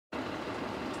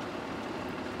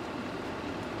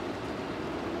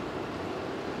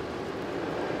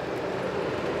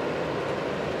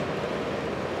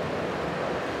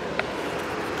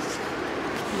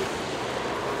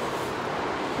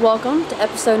Welcome to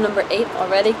episode number 8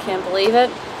 already, can't believe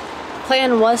it.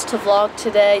 Plan was to vlog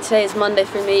today. Today is Monday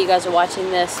for me, you guys are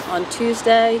watching this on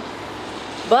Tuesday.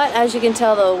 But as you can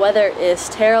tell, the weather is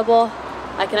terrible.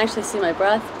 I can actually see my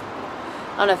breath.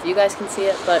 I don't know if you guys can see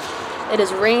it, but it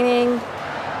is raining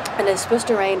and it's supposed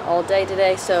to rain all day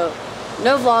today, so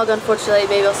no vlog unfortunately.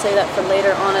 Maybe I'll say that for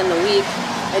later on in the week.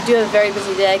 I do have a very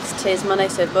busy day because today's Monday,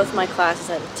 so both of my classes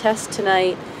had a test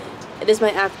tonight. It is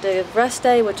my active rest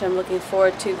day, which I'm looking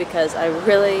forward to because I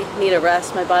really need a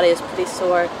rest. My body is pretty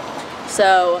sore.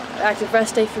 So active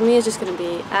rest day for me is just going to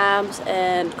be abs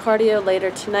and cardio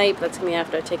later tonight, but that's going to be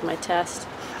after I take my test.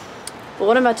 But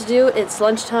what I'm about to do, it's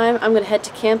lunchtime. I'm going to head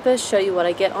to campus, show you what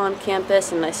I get on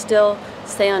campus, and I still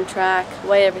stay on track,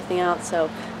 weigh everything out.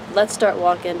 So let's start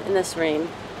walking in this rain,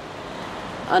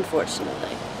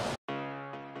 unfortunately.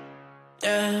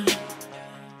 Yeah.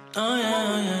 Oh yeah,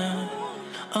 oh yeah.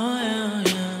 Oh yeah,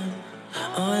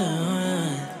 oh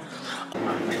yeah, oh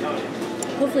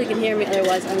yeah. Hopefully you can hear me,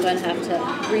 otherwise I'm going to have to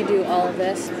redo all of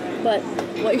this. But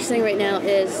what you're seeing right now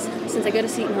is, since I go to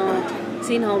Seton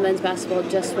Hall men's basketball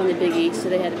just won the Big East, so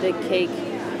they had a big cake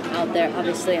out there.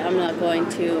 Obviously I'm not going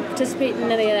to participate in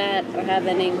any of that or have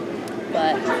any,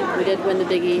 but we did win the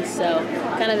Big East, so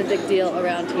kind of a big deal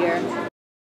around here.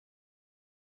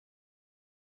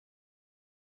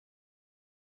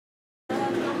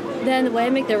 Then the way I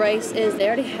make the rice is they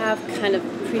already have kind of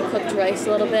pre-cooked rice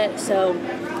a little bit, so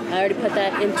I already put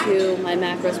that into my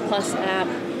Macros Plus app,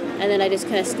 and then I just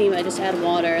kind of steam it. I just add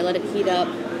water, let it heat up,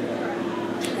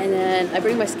 and then I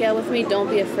bring my scale with me. Don't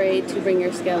be afraid to bring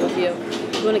your scale with you.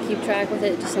 If you want to keep track with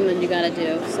it, it's just something you gotta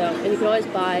do. So, and you can always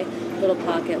buy little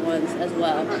pocket ones as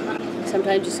well.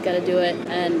 Sometimes you just gotta do it,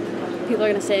 and people are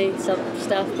going to say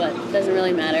stuff, but it doesn't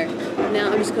really matter.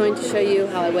 Now I'm just going to show you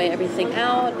how I weigh everything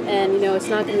out, and you know, it's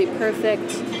not going to be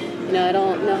perfect. You know, I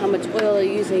don't know how much oil they're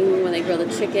using when they grill the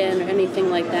chicken or anything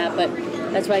like that, but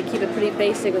that's why I keep it pretty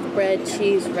basic with bread,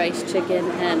 cheese, rice,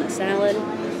 chicken, and a salad.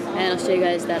 And I'll show you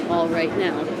guys that all right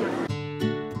now.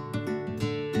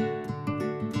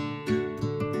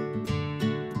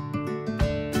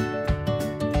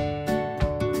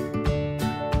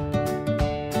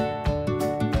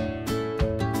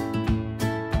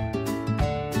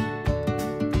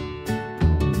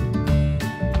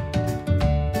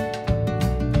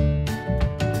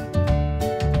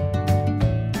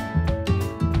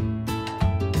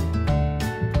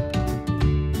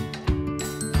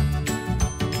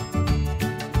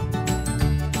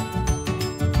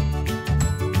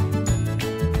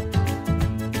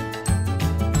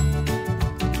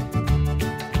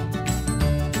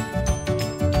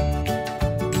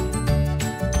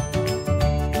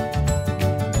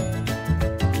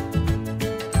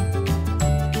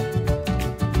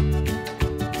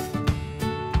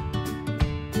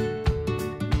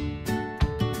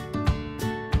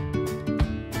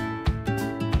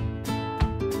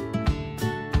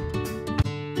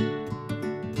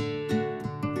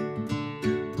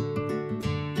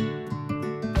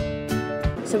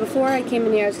 So before I came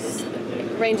in here, I was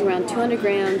ranging around 200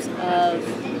 grams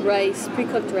of rice,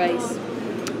 pre-cooked rice,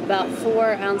 about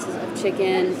 4 ounces of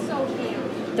chicken,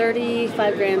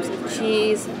 35 grams of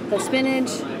cheese, the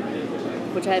spinach,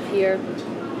 which I have here.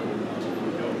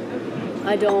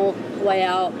 I don't weigh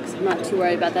out because I'm not too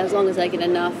worried about that as long as I get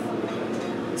enough.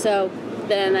 So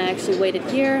then I actually weighed it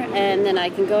here, and then I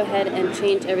can go ahead and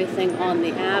change everything on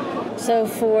the app. So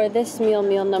for this meal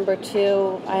number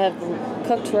 2, I have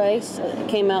cooked rice. It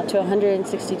came out to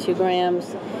 162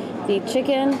 grams. The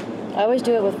chicken, I always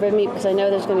do it with red meat because I know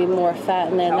there's going to be more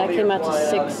fat in there. That came out to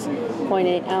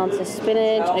 6.8 ounces.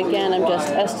 Spinach, again, I'm just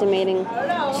estimating.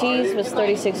 Cheese was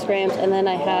 36 grams, and then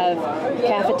I have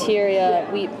Cafeteria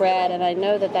wheat bread, and I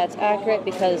know that that's accurate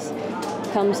because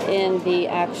it comes in the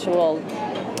actual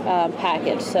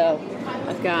package. So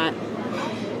I've got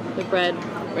the bread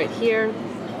right here.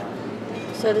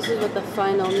 So this is what the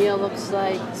final meal looks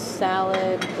like: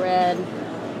 salad, bread,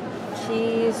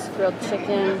 cheese, grilled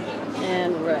chicken,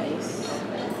 and rice.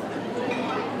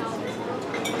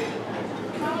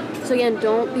 So again,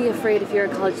 don't be afraid if you're a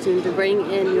college student to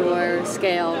bring in your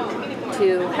scale,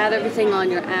 to have everything on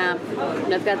your app.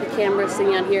 And I've got the camera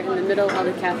sitting out here in the middle of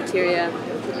the cafeteria.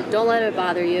 Don't let it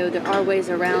bother you. There are ways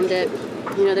around it.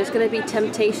 You know, there's going to be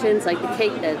temptations like the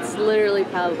cake that's literally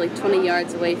probably 20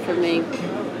 yards away from me.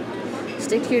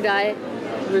 Stick to your diet,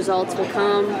 the results will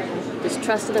come. Just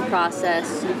trust in the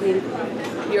process.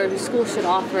 Your school should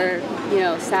offer, you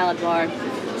know, a salad bar.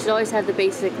 You should always have the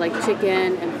basic like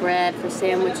chicken and bread for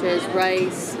sandwiches,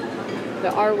 rice.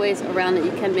 There are ways around it.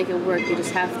 You can make it work. You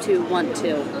just have to want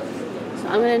to. So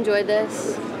I'm going to enjoy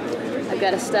this. I've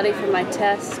got to study for my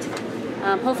test.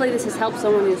 Hopefully this has helped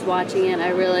someone who's watching it. I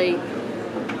really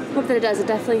hope that it does. It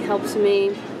definitely helps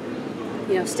me,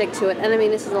 you know, stick to it. And I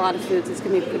mean, this is a lot of foods. It's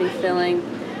going to be pretty filling.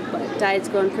 But diet's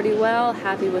going pretty well.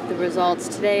 Happy with the results.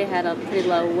 Today I had a pretty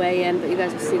low weigh-in, but you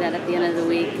guys will see that at the end of the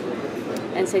week.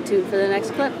 And stay tuned for the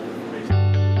next clip.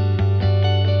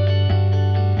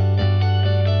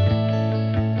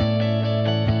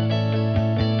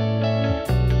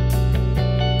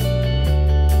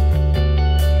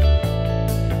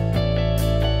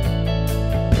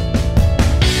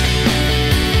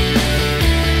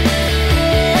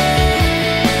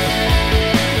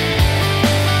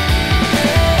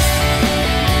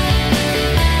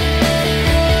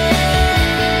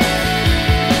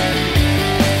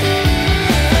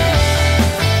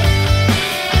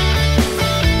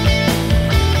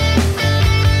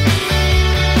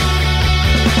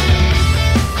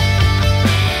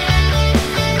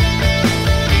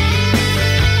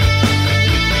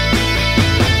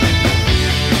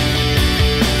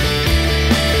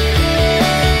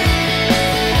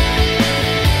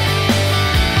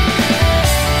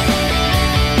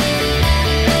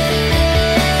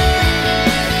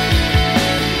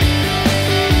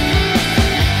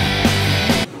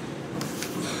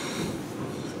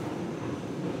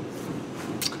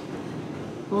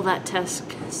 Well, that test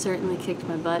certainly kicked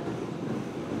my butt.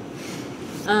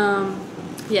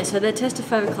 Yeah, so that test at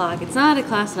 5 o'clock, it's not a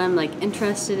class that I'm like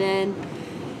interested in.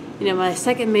 You know, my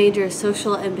second major is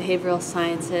social and behavioral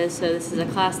sciences, so this is a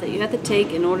class that you have to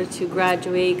take in order to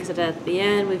graduate, because at the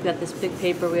end we've got this big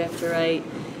paper we have to write.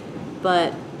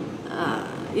 But,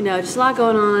 you know, just a lot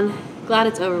going on. Glad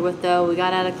it's over with though. We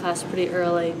got out of class pretty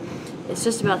early. It's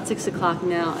just about 6 o'clock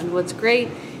now, and what's great,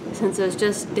 since it was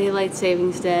just daylight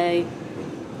savings day,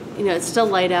 you know, it's still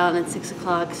light out and it's 6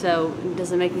 o'clock, so it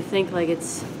doesn't make me think like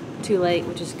it's too late,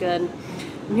 which is good.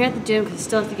 I'm here at the gym because I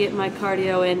still have to get my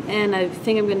cardio in, and I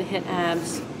think I'm going to hit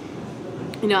abs.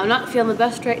 You know, I'm not feeling the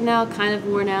best right now, kind of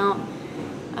worn out.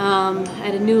 I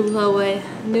had a new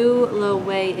low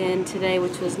weigh-in today,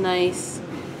 which was nice,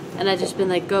 and I've just been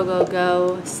like go, go,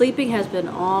 go. Sleeping has been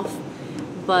off,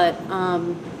 but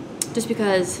just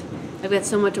because I've got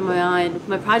so much on my mind.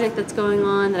 My project that's going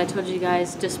on that I told you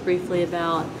guys just briefly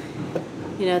about,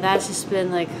 you know, that's just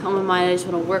been like on my mind. I just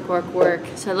want to work, work, work.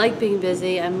 So I like being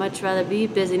busy. I'd much rather be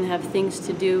busy and have things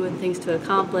to do and things to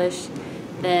accomplish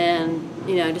than,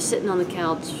 you know, just sitting on the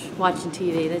couch watching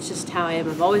TV. That's just how I am.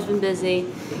 I've always been busy.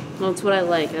 Well, it's what I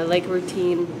like. I like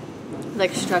routine, I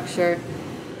like structure.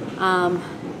 So I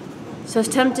was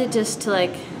tempted just to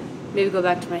like maybe go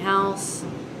back to my house,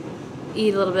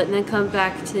 eat a little bit, and then come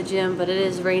back to the gym, but it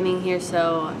is raining here,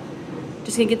 so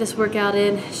just gonna get this workout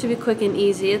in. It should be quick and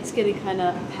easy. It's getting kind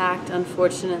of packed,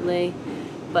 unfortunately,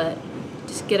 but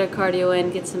just get our cardio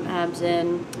in, get some abs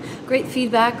in. Great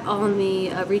feedback on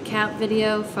the recap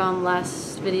video from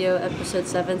last video, episode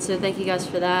 7, so thank you guys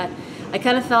for that. I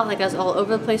kind of felt like I was all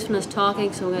over the place when I was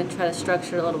talking, so I'm going to try to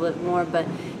structure it a little bit more, but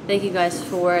thank you guys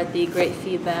for the great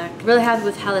feedback. Really happy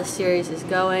with how this series is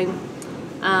going.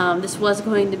 This was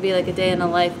going to be like a day in the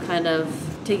life, kind of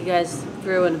take you guys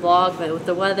through and vlog, but with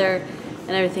the weather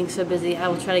and everything so busy, I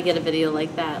will try to get a video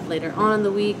like that later on in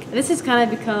the week. This has kind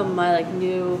of become my like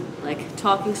new like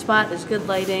talking spot. There's good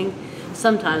lighting.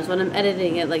 Sometimes when I'm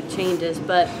editing it like changes,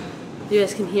 but you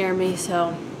guys can hear me,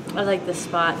 so I like this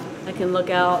spot. I can look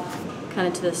out kind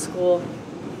of to the school.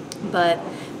 But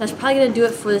that's probably going to do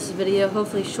it for this video.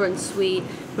 Hopefully short and sweet,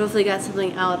 but hopefully got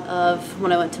something out of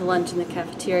when I went to lunch in the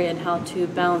cafeteria and how to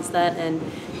balance that. And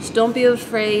just don't be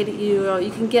afraid. You know, you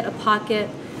can get a pocket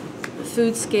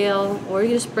food scale, or you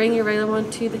just bring your regular one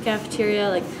to the cafeteria.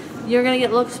 Like, you're going to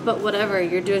get looks, but whatever.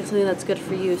 You're doing something that's good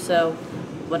for you, so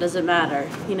what does it matter?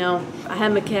 You know, I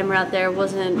had my camera out there.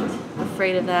 Wasn't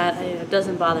afraid of that. It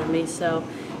doesn't bother me, so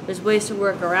there's ways to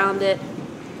work around it.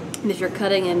 And if you're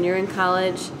cutting and you're in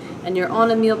college and you're on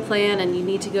a meal plan and you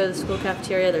need to go to the school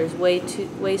cafeteria, there's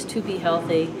ways to be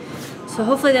healthy. So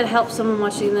hopefully that helps someone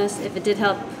watching this. If it did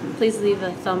help, please leave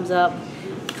a thumbs up.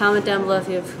 Comment down below if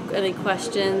you have any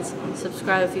questions.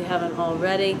 Subscribe if you haven't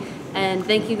already. And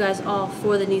thank you guys all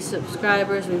for the new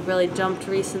subscribers. We've really jumped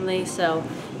recently, so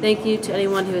thank you to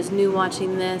anyone who is new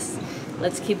watching this.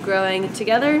 Let's keep growing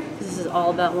together, because this is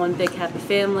all about one big happy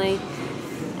family.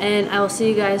 And I will see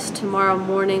you guys tomorrow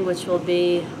morning, which will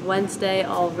be Wednesday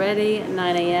already at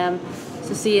 9 a.m.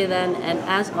 So see you then, and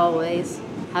as always,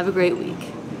 have a great week.